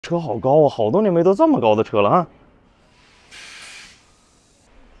车好高啊，好多年没坐这么高的车了啊。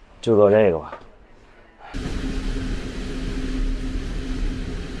就坐这个吧。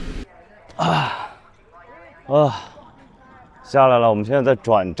下来了，我们现在在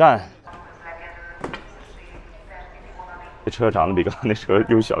转站。这车长得比刚刚那车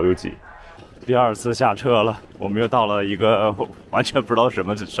又小又挤。第二次下车了，我们又到了一个完全不知道什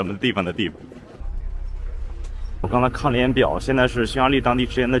么地方的地方。我刚才看了一眼表，现在是匈牙利当地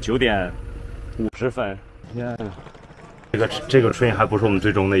时间的9点50分。天啊，这个 train 还不是我们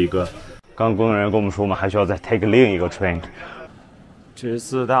最终的一个。刚刚工作人员跟我们说，我们还需要再 take 另一个 train。这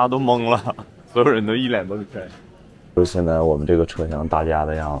次大家都懵了，所有人都一脸懵逼。就现在我们这个车厢大家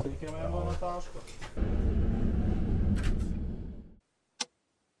的样子。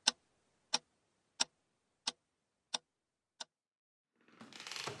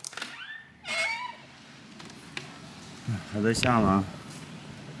还在下吗？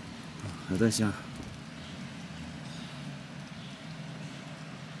还在下。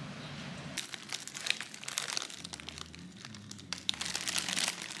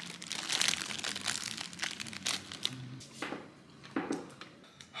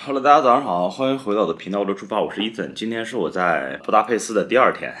Hello， 大家早上好，欢迎回到我的频道欧洲出发，我是伊森。今天是我在布达佩斯的第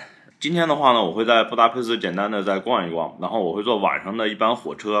2天。今天的话呢，我会在布达佩斯简单的再逛一逛，然后我会坐晚上的一班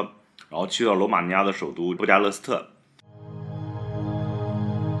火车，然后去到罗马尼亚的首都布加勒斯特。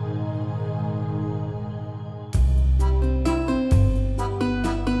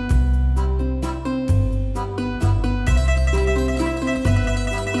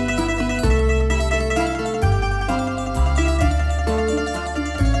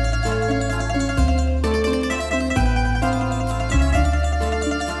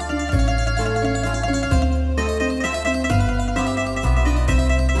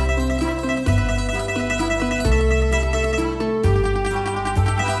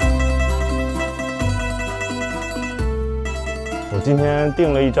今天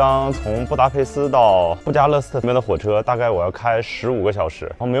订了一张从布达佩斯到布加勒斯特那边的火车，大概我要开15个小时。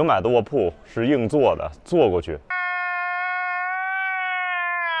然后没有买的卧铺，是硬座的，坐过去。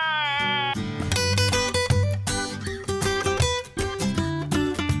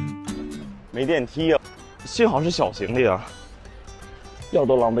没电梯啊，幸好是小行李啊，要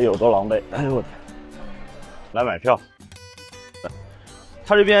多狼狈有多狼狈。哎呦我天！来买票。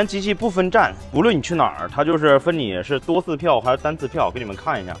它这边机器不分站，无论你去哪儿，它就是分你是多次票还是单次票，给你们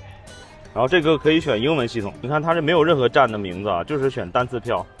看一下。然后这个可以选英文系统，你看它这没有任何站的名字啊，就是选单次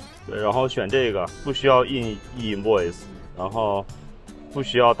票。对，然后选这个不需要印 invoice， 然后不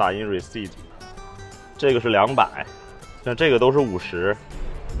需要打印 receipt。这个是200，像这个都是50，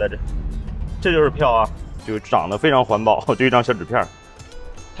在这就是票啊，就长得非常环保，就一张小纸片。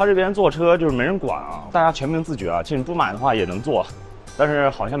它这边坐车就是没人管啊，大家全凭自觉啊，其实你不买的话也能坐。但是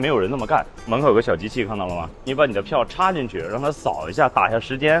好像没有人那么干。门口有个小机器，看到了吗？你把你的票插进去，让它扫一下，打一下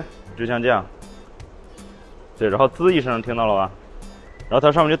时间，就像这样。对，然后滋一声，听到了吧？然后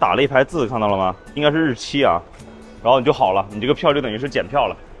它上面就打了一排字，看到了吗？应该是日期啊。然后你就好了，你这个票就等于是检票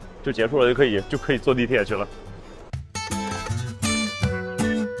了，就结束了，就可以坐地铁去了。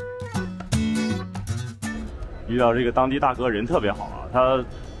遇到这个当地大哥人特别好啊，他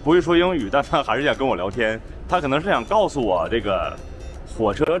不会说英语，但他还是想跟我聊天。他可能是想告诉我这个。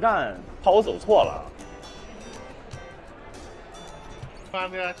火车站怕我走错了。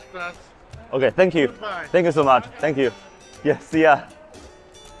Okay, thank you, thank you so much, thank you. Yeah, see ya.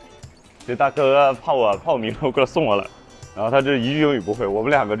 这大哥怕我迷路，过来送我了。然后他这一句英语不会，我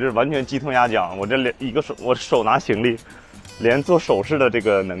们2个这是完全鸡同鸭讲。我这我手拿行李，连做手势的这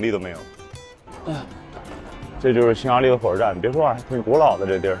个能力都没有。这就是匈牙利的火车站，别说啊，挺古老的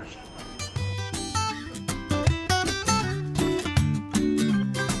这地儿。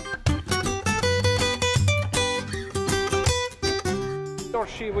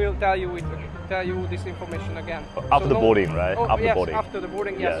She will tell you this information again. After the boarding, right? Oh, after yes, boarding. After the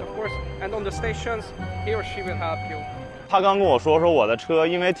boarding, yes, of course. And on the stations, he or she will help you. 他刚跟我说我的车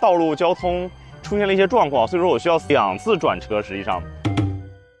因为道路交通出现了一些状况，所以说我需要2次转车。实际上，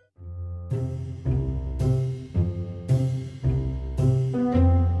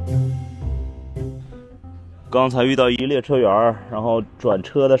刚才遇到一列车员，然后转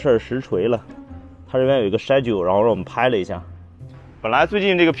车的事儿实锤了。他这边有一个 schedule， 然后让我们拍了一下。本来最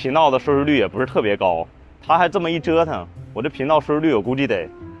近这个频道的收视率也不是特别高，他还这么一折腾，我这频道收视率我估计得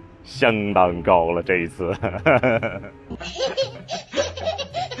相当高了这一次。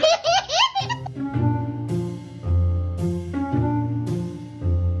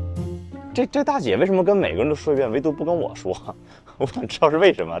这大姐为什么跟每个人都说一遍，唯独不跟我说？我想知道是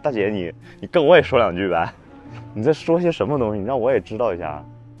为什么。大姐你跟我也说2句呗，你在说些什么东西？你让我也知道一下。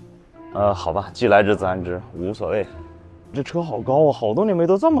好吧，既来之则安之，无所谓。这车好高啊，好多年没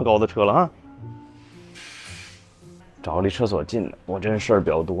坐这么高的车了啊。找个离厕所近的，我真事儿比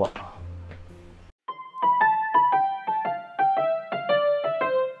较多。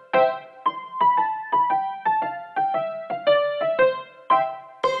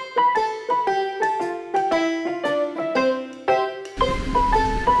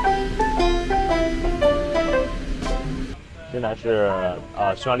现在是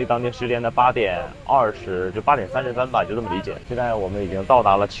匈牙利当地时间的8点20，就8点33吧，就这么理解。现在我们已经到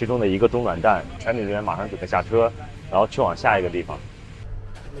达了其中的一个中转站，全体人员马上准备下车，然后去往下一个地方。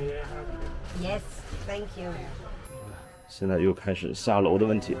Yes, thank you. 现在又开始下楼的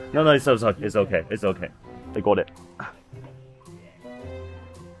问题。No, no, it's okay, it's okay, it's okay. I got it.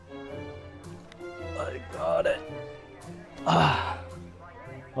 I got it.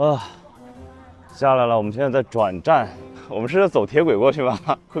 下来了，我们现在在转站。我们是走铁轨过去吗？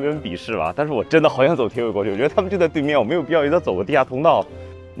会被人鄙视吧？但是我真的好想走铁轨过去，我觉得他们就在对面，我没有必要一定要走个地下通道。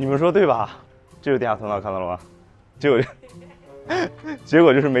你们说对吧？这个地下通道看到了吗？结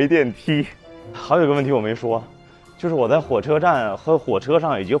果就是没电梯。还有一个问题我没说，就是我在火车站和火车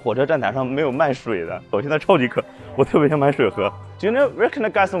上以及火车站台上没有卖水的。我现在超级渴，我特别想买水喝。Do you know where can I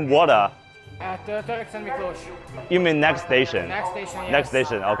get some water? At the third exit we close. You mean next station? Next station, yes. Next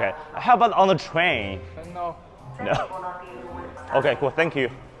station, okay. How about on the train? No. No. Okay, cool, thank you.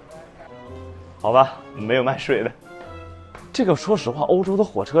 好吧，没有卖水的。这个说实话，欧洲的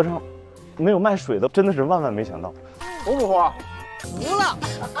火车上没有卖水的，真的是万万没想到。服不服？服了。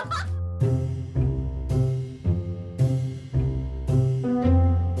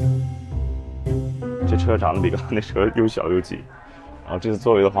这车长得比刚才那车又小又挤，然后这次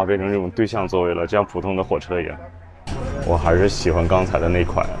座位的话变成这种对向座位了，就像普通的火车一样。我还是喜欢刚才的那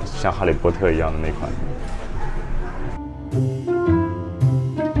款，像哈利波特一样的那款。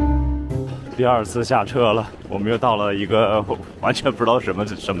第2次下车了，我们又到了一个完全不知道什么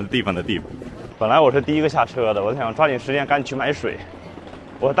地方的地方。本来我是第一个下车的，我想抓紧时间赶紧去买水。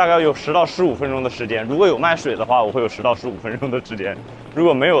我大概有10到15分钟的时间，如果有卖水的话，我会有10到15分钟的时间；如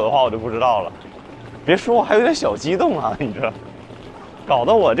果没有的话，我就不知道了。别说，我还有点小激动啊，你知道，搞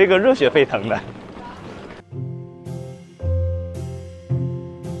得我这个热血沸腾的。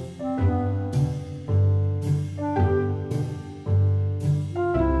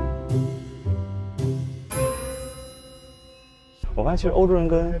我发现其实欧洲人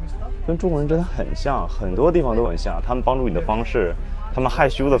跟中国人真的很像，很多地方都很像。他们帮助你的方式，他们害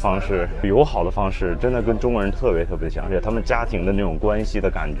羞的方式，友好的方式，真的跟中国人特别特别像。而且他们家庭的那种关系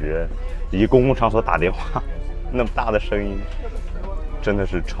的感觉，以及公共场所打电话那么大的声音，真的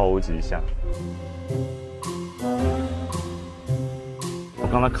是超级像。我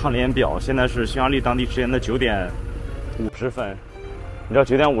刚才看了一眼表，现在是匈牙利当地时间的9点50分。你知道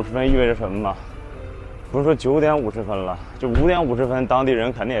9点50分意味着什么吗？不是说9点50分了，就5点50分，当地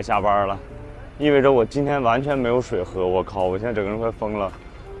人肯定也下班了，意味着我今天完全没有水喝。我靠，我现在整个人快疯了，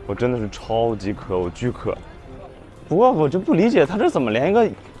我真的是超级渴，我巨渴。不过我就不理解，他这怎么连一个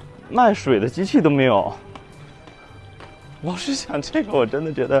卖水的机器都没有？老实讲，这个我真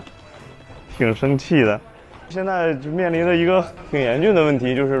的觉得挺生气的。现在就面临着一个挺严峻的问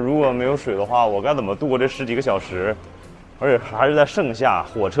题，就是如果没有水的话，我该怎么度过这10几个小时？而且还是在盛夏，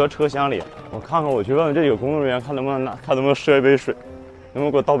火车车厢里。我看看，我去问问这几个工作人员，看能不能赊一杯水，能不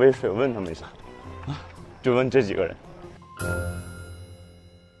能给我倒杯水？我问他们一下，就问这几个人。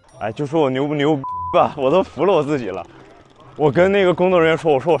哎，就说我牛不牛吧，我都服了我自己了。我跟那个工作人员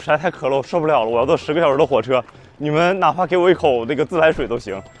说，我说我实在太渴了，我受不了了，我要坐10个小时的火车，你们哪怕给我一口那个自来水都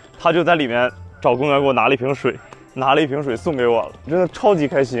行。他就在里面找工作人员给我拿了一瓶水送给我了，真的超级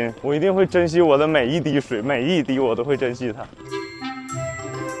开心。我一定会珍惜我的每一滴水，每一滴我都会珍惜它。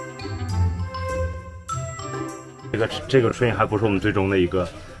这个 train 还不是我们最终的一个，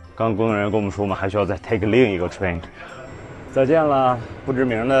刚刚工作人员跟我们说，我们还需要再 take 另一个 train。再见了，不知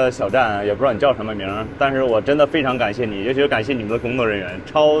名的小站，也不知道你叫什么名，但是我真的非常感谢你，尤其是感谢你们的工作人员，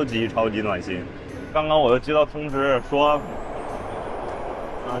超级暖心。刚刚我又接到通知说，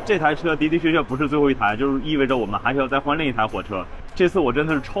这台车的确不是最后一台，就是意味着我们还需要再换另一台火车。这次我真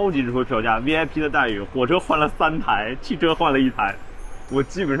的是超级值回票价 ，VIP 的待遇，火车换了3台，汽车换了1台，我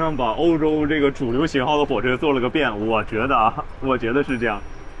基本上把欧洲这个主流型号的火车做了个遍。我觉得是这样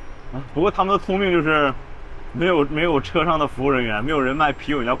啊。不过他们的通病就是没有车上的服务人员，没有人卖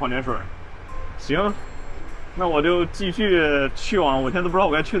啤酒饮料、矿泉水。行，那我就继续去往，我现在都不知道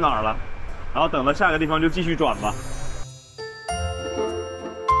我该去哪儿了。然后等到下个地方就继续转吧。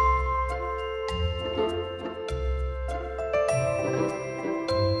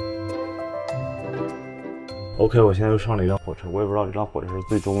OK， 我现在又上了一辆火车，我也不知道这辆火车是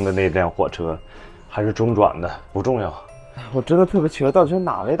最终的那辆火车，还是中转的，不重要。我真的特别奇怪，到底是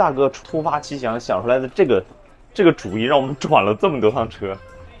哪位大哥突发奇想想出来的这个主意，让我们转了这么多趟车。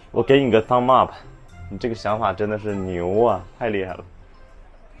我给你个 thumb up， 你这个想法真的是牛啊，太厉害了。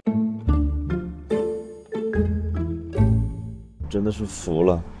真的是服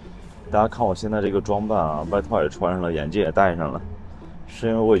了，大家看我现在这个装扮啊，外套也穿上了，眼镜也戴上了，是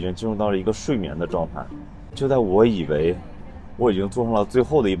因为我已经进入到了一个睡眠的状态。就在我以为我已经坐上了最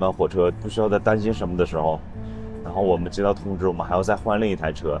后的一班火车，不需要再担心什么的时候，然后我们接到通知，我们还要再换另一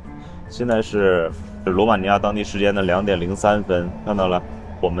台车。现在是罗马尼亚当地时间的2点03分，看到了，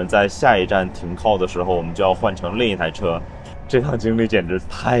我们在下一站停靠的时候，我们就要换成另一台车。这趟经历简直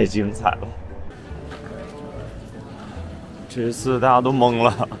太精彩了。这次大家都懵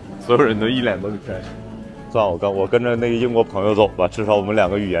了，所有人都一脸懵逼。算了，我跟着那个英国朋友走吧，至少我们2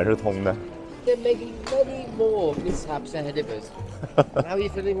个语言是通的。They're making many more mishaps ahead of us. How are you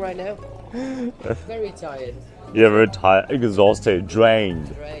feeling right now? Very tired. Yeah, very tired, exhausted, drained.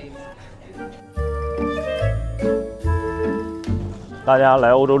 大家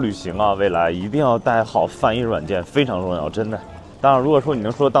来欧洲旅行啊，未来一定要带好翻译软件，非常重要，真的。当然，如果说你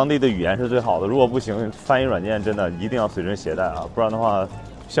能说当地的语言是最好的，如果不行，翻译软件真的一定要随身携带啊，不然的话，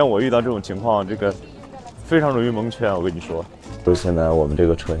像我遇到这种情况，这个非常容易蒙圈。我跟你说，就现在我们这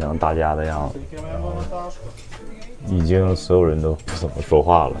个车厢大家的样子，已经所有人都不怎么说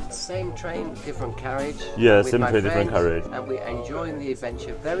话了。Same train, different carriage. Yeah, with same my train, different friends, carriage. And we're enjoying the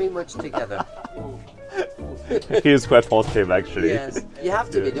adventure very much together. He is quite positive, actually. Yes, you have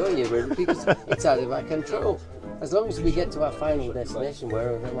to be, don't you, really, because it's out of our control. As long as we get to our final destination,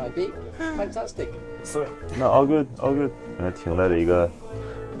 wherever it might be, fantastic. No, all good, all good. 停在了一个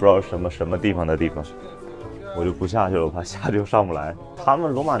不知道什么地方的地方，我就不下去了，我怕下去又上不来。他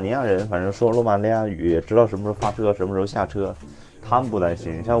们罗马尼亚人反正说罗马尼亚语，也知道什么时候发车，什么时候下车，他们不担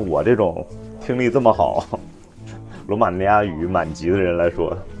心。像我这种听力这么好，罗马尼亚语满级的人来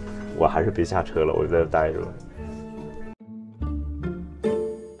说，我还是别下车了，我就在这待着吧。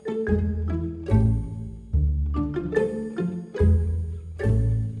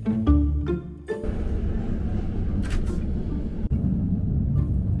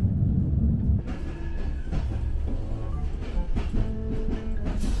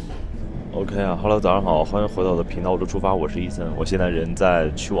OK 啊 ，Hello， 早上好，欢迎回到我的频道，欧洲出发，我是伊森，我现在人在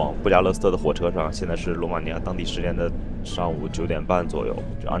去往布加勒斯特的火车上，现在是罗马尼亚当地时间的上午9点半左右，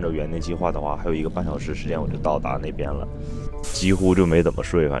就按照原定计划的话，还有1个半小时时间我就到达那边了，几乎就没怎么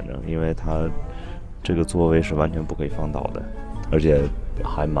睡，反正因为它这个座位是完全不可以放倒的，而且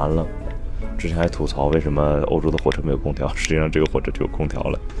还蛮冷的。之前还吐槽为什么欧洲的火车没有空调，实际上这个火车就有空调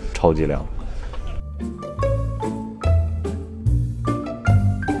了，超级凉。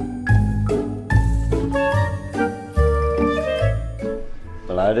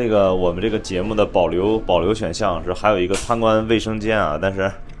本来我们这个节目的保留选项是还有一个参观卫生间啊，但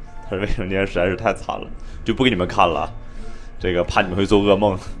是它卫生间实在是太惨了，就不给你们看了，这个怕你们会做噩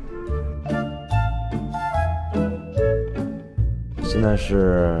梦。现在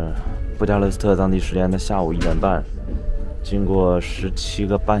是布加勒斯特当地时间的下午1点半，经过17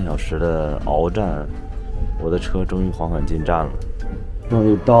个半小时的鏖战，我的车终于缓缓进站了。终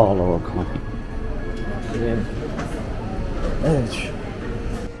于到了，我靠！哎我去！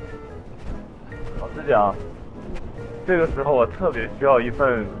老实讲，这个时候我特别需要一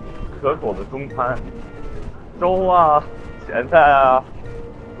份可口的中餐，粥啊、咸菜啊、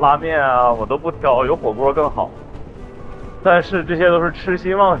拉面啊，我都不挑，有火锅更好。但是这些都是痴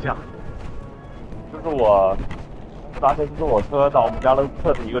心妄想。这是我从布达佩斯坐火车到布加勒斯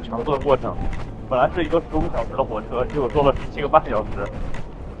特的一个乘坐过程。本来是一个15个小时的火车，结果坐了17个半小时。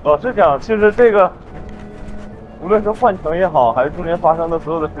老实讲，其实这个无论是换乘也好，还是中间发生的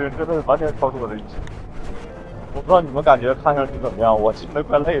所有的事情，真的是完全超出我的预期。我不知道你们感觉看上去怎么样，我真的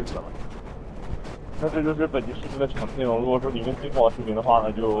快累死了。那这就是本期视频的全部内容。如果说你们喜欢我视频的话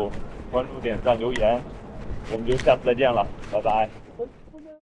呢，就关注、点赞、留言。我们就下次再见了，拜拜。